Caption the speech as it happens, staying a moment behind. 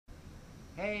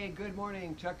Hey, good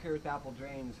morning. Chuck here with Apple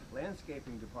Drain's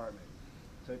Landscaping Department.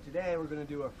 So today we're going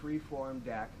to do a free-form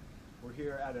deck. We're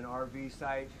here at an RV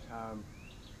site.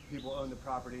 People own the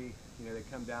property. You know, they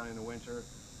come down in the winter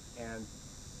and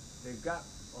they've got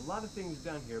a lot of things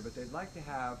done here, but they'd like to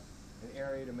have an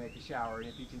area to make a shower. And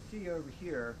if you can see over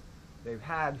here, they've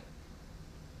had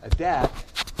a deck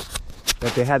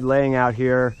that they had laying out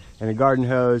here and a garden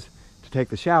hose to take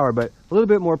the shower, but a little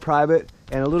bit more private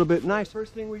and a little bit nice. The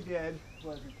first thing we did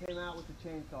was we came out with the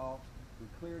chainsaw. We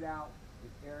cleared out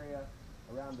this area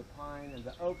around the pine and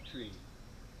the oak tree.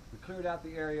 We cleared out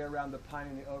the area around the pine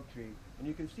and the oak tree. And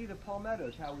you can see the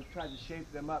palmettos, how we've tried to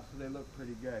shape them up so they look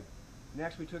pretty good.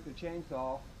 Next we took the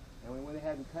chainsaw and we went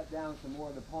ahead and cut down some more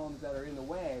of the palms that are in the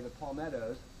way, the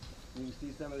palmettos. You can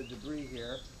see some of the debris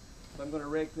here. So I'm going to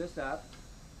rake this up,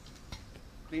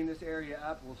 clean this area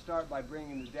up. We'll start by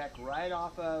bringing the deck right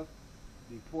off of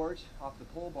the porch, off the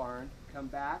pole barn, come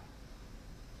back,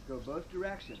 go both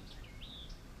directions,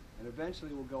 and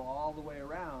eventually we'll go all the way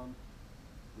around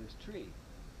this tree.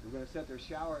 We're going to set their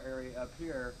shower area up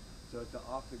here so it's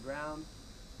off the ground,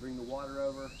 bring the water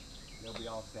over, and they'll be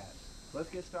all set. Let's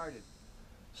get started.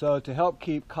 So to help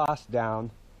keep costs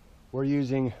down, we're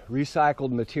using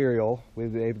recycled material.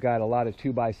 They've got a lot of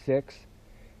 2x6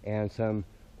 and some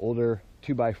older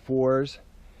 2x4s.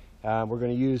 We're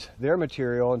going to use their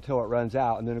material until it runs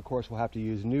out, and then of course we'll have to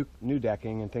use new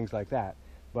decking and things like that.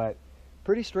 But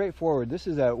pretty straightforward. This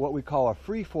is what we call a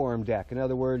free-form deck. In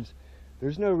other words,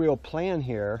 there's no real plan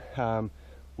here.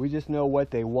 We just know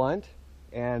what they want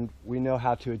and we know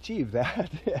how to achieve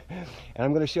that. And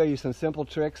I'm going to show you some simple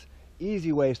tricks,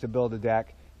 easy ways to build a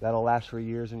deck that'll last for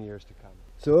years and years to come.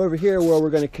 So over here where we're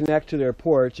going to connect to their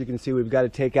porch, you can see we've got to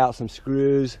take out some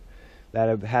screws that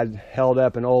have held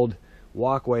up an old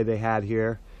walkway they had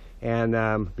here.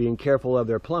 And being careful of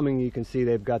their plumbing, you can see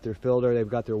they've got their filter, they've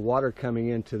got their water coming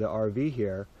into the RV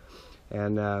here,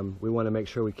 and we want to make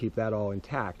sure we keep that all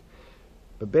intact.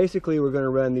 But basically we're going to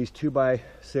run these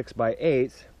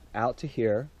 2x6x8s out to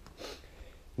here,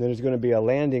 and then there's going to be a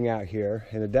landing out here,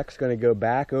 and the deck's going to go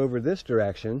back over this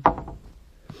direction,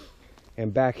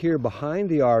 and back here behind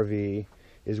the RV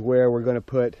is where we're going to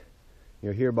put, you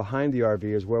know, here behind the RV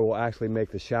is where we'll actually make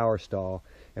the shower stall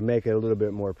and make it a little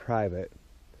bit more private.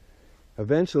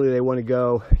 Eventually they want to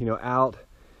go, you know, out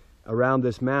around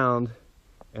this mound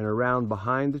and around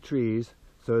behind the trees,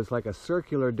 so it's like a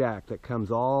circular deck that comes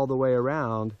all the way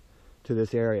around to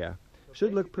this area. So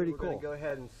should look pretty cool. We're going to go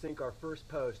ahead and sink our first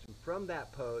post, and from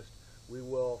that post we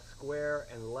will square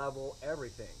and level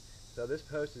everything. So this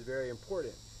post is very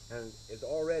important, and it's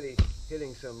already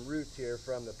hitting some roots here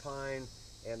from the pine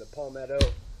and the palmetto,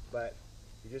 but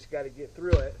you just got to get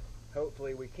through it.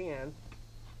 Hopefully we can,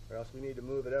 or else we need to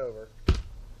move it over.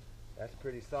 That's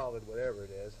pretty solid, whatever it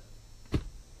is.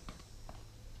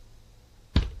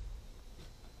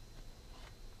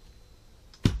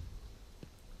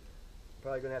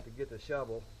 Probably going to have to get the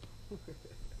shovel.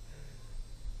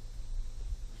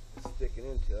 Sticking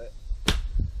into it. It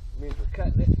means we're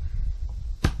cutting it.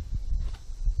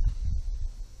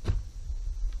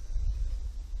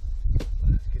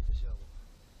 Let's get the shovel.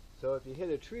 So if you hit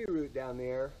a tree root down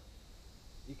there,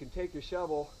 you can take your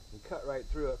shovel and cut right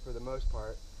through it for the most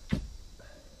part.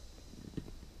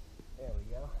 There we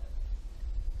go.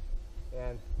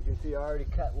 And you can see I already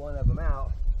cut one of them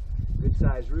out. Good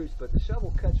sized roots, but the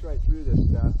shovel cuts right through this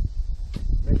stuff.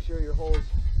 Make sure your hole's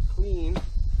clean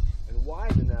and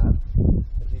wide enough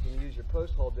that you can use your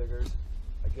post hole diggers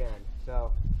again.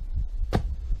 So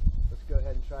let's go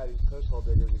ahead and try these post hole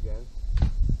diggers again.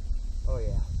 Oh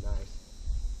yeah, nice.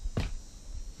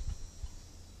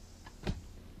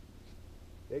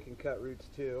 They can cut roots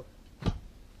too.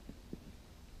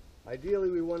 Ideally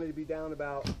we want it to be down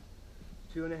about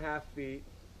 2.5 feet.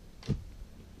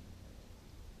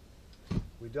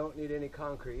 We don't need any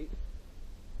concrete.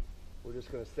 We're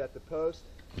just going to set the post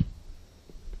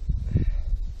and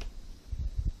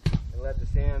let the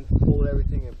sand hold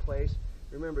everything in place.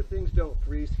 Remember, things don't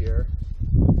freeze here,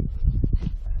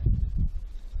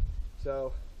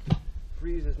 so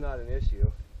freeze is not an issue.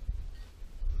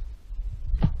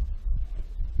 A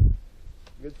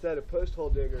good set of post hole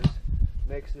diggers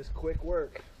makes this quick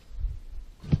work.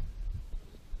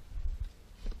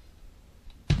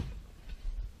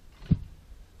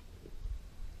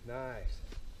 Nice.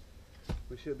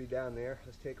 We should be down there.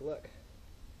 Let's take a look.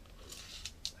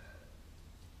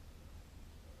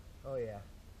 Oh yeah.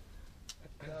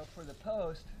 So for the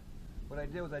post, what I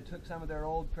did was I took some of their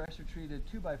old pressure treated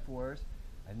 2x4s,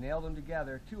 I nailed them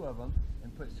together, 2 of them,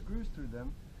 and put screws through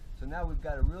them. So now we've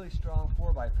got a really strong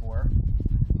 4x4.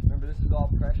 Remember, this is all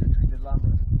pressure treated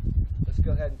lumber. Let's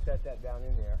go ahead and set that down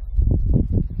in there.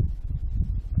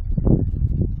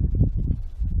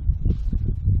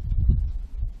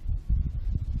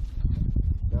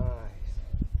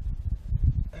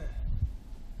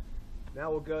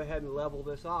 now we'll go ahead and level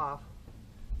this off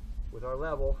with our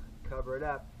level, cover it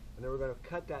up, and then we're going to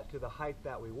cut that to the height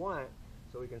that we want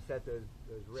so we can set those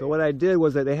rates. So what I did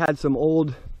was that they had some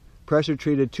old pressure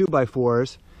treated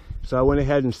 2x4s, so I went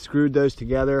ahead and screwed those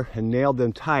together and nailed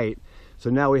them tight. So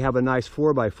now we have a nice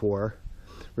 4x4.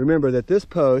 Remember that this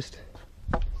post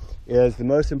is the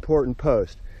most important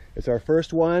post. It's our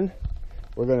first one.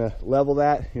 We're going to level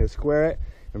that, square it,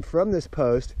 and from this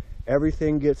post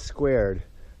everything gets squared.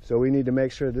 So we need to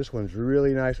make sure this one's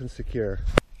really nice and secure.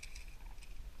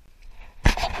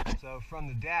 So from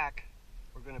the deck,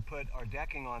 we're going to put our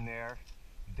decking on there.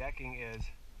 The decking is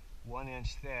 1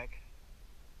 inch thick.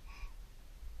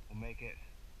 We'll make it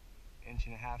 1.5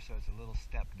 inches so it's a little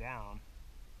step down.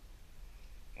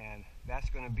 And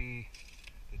that's going to be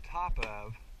the top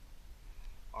of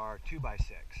our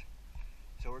 2x6.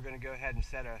 So we're going to go ahead and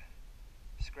set a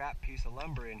scrap piece of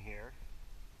lumber in here.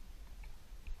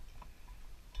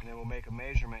 And then we'll make a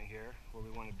measurement here where we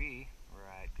want to be,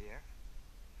 right there.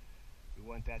 We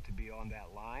want that to be on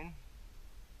that line.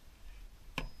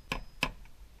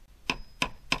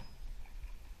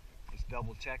 Just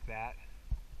double check that.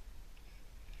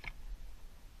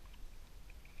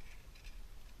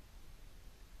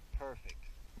 Perfect.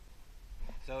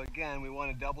 So again, we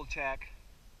want to double check,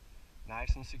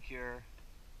 nice and secure.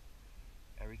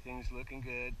 Everything's looking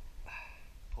good.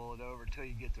 Pull it over till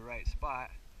you get the right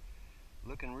spot.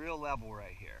 Looking real level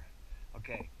right here.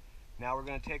 Okay, now we're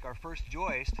going to take our first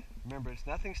joist. Remember,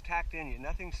 nothing's tacked in yet,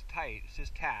 nothing's tight, it's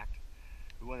just tacked.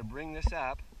 We want to bring this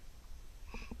up,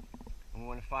 and we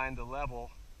want to find the level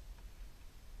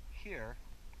here.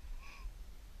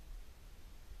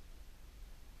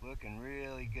 Looking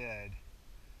really good.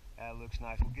 That looks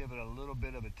nice. We'll give it a little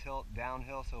bit of a tilt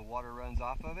downhill so water runs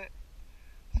off of it.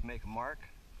 Let's make a mark.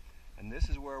 And this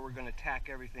is where we're going to tack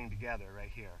everything together right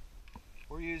here.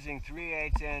 We're using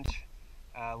 3/8 inch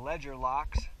ledger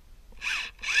locks.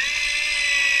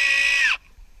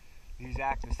 These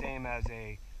act the same as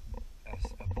a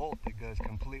bolt that goes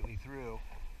completely through.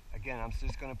 Again, I'm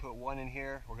just going to put one in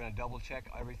here. We're going to double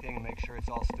check everything and make sure it's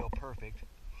all still perfect.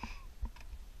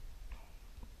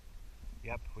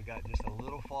 Yep, we got just a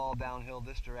little fall downhill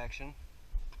this direction.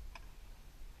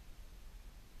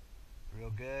 Real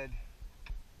good.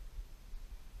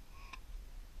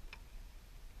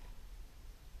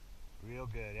 Real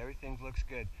good. Everything looks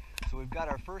good. So we've got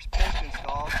our first post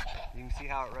installed. You can see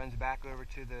how it runs back over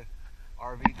to the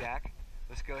RV deck.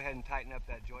 Let's go ahead and tighten up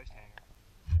that joist hanger.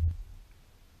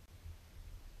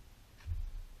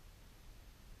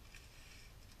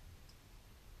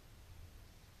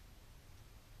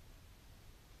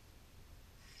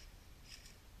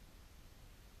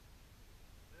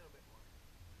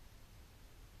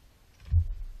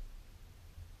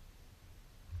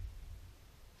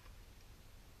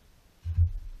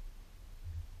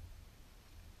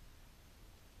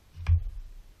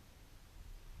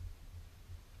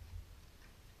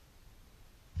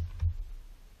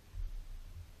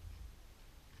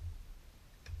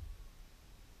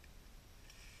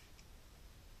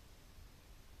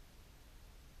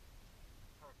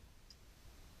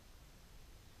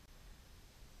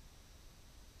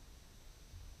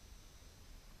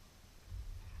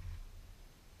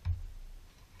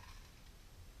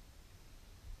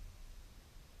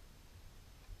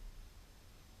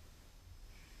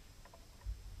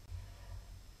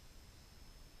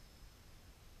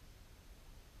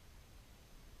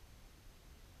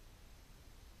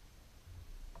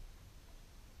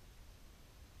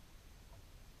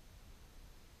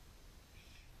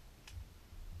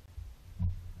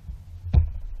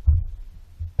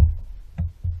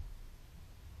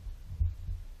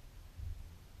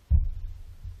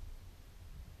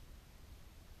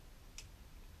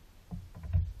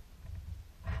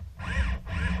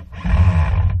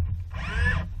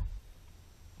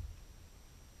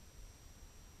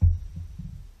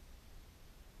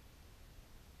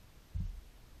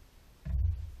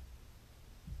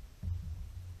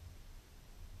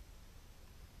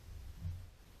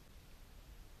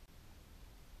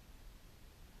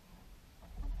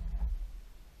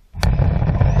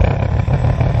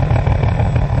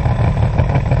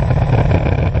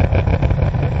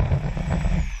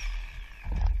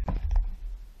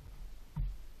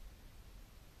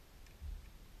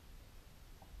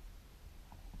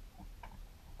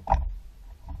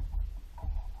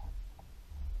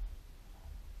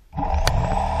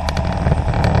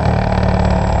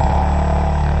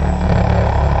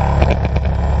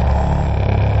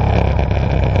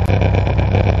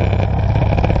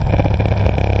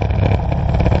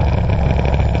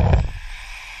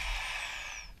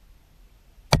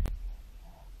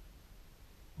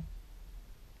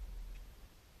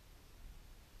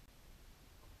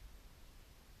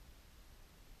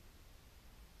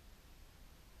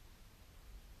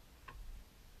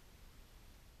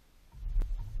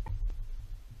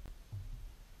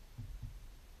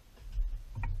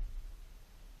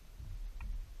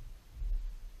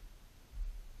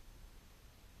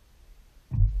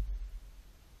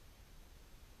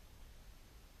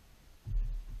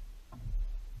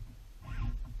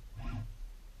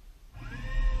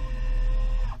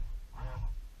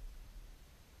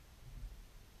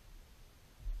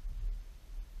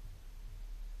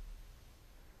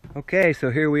 Okay, so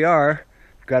here we are.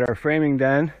 We've got our framing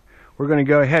done. We're going to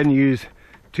go ahead and use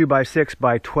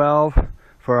 2x6x12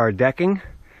 for our decking.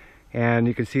 And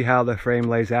you can see how the frame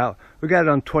lays out. We got it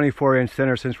on 24-inch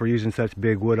center since we're using such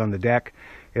big wood on the deck.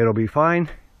 It'll be fine.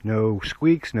 No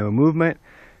squeaks, no movement.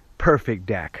 Perfect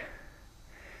deck.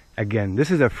 Again,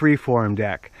 this is a free-form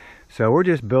deck. So we're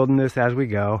just building this as we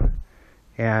go.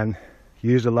 And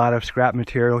used a lot of scrap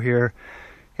material here.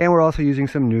 And we're also using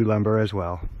some new lumber as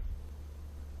well.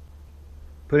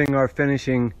 Putting our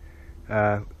finishing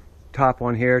top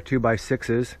on here,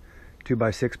 2x6s,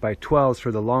 2x6x12s for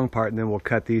the long part, and then we'll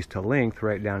cut these to length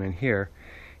right down in here.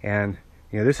 And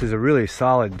you know, this is a really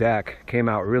solid deck. Came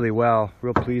out really well.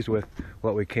 Real pleased with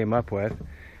what we came up with.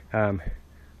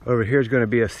 Over here is going to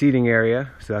be a seating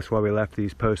area, so that's why we left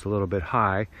these posts a little bit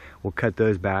high. We'll cut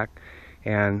those back,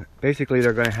 and basically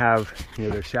they're going to have, you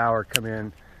know, their shower come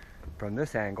in from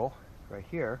this angle right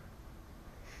here,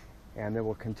 and then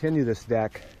we'll continue this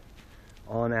deck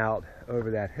on out over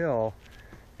that hill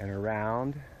and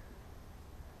around,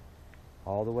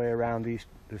 all the way around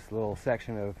this little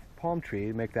section of palm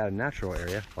tree, make that a natural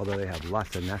area, although they have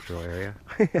lots of natural area.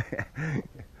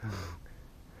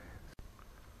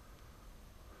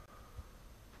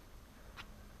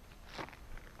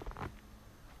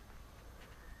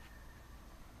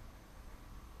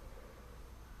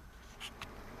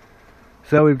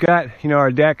 So we've got, you know,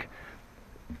 our deck,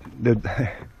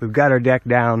 we've got our deck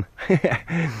down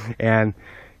and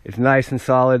it's nice and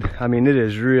solid. I mean, it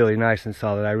is really nice and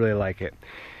solid. I really like it.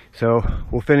 So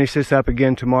we'll finish this up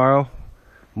again tomorrow.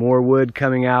 More wood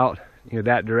coming out, you know,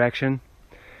 that direction.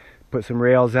 Put some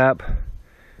rails up.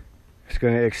 It's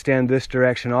going to extend this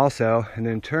direction also, and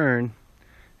then turn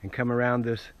and come around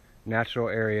this natural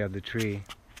area of the tree.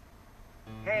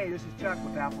 Hey, this is Chuck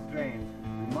with Apple Drains,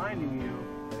 reminding you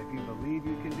that if you believe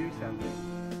you can do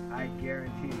something, I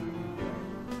guarantee you can do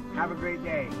it. Have a great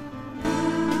day.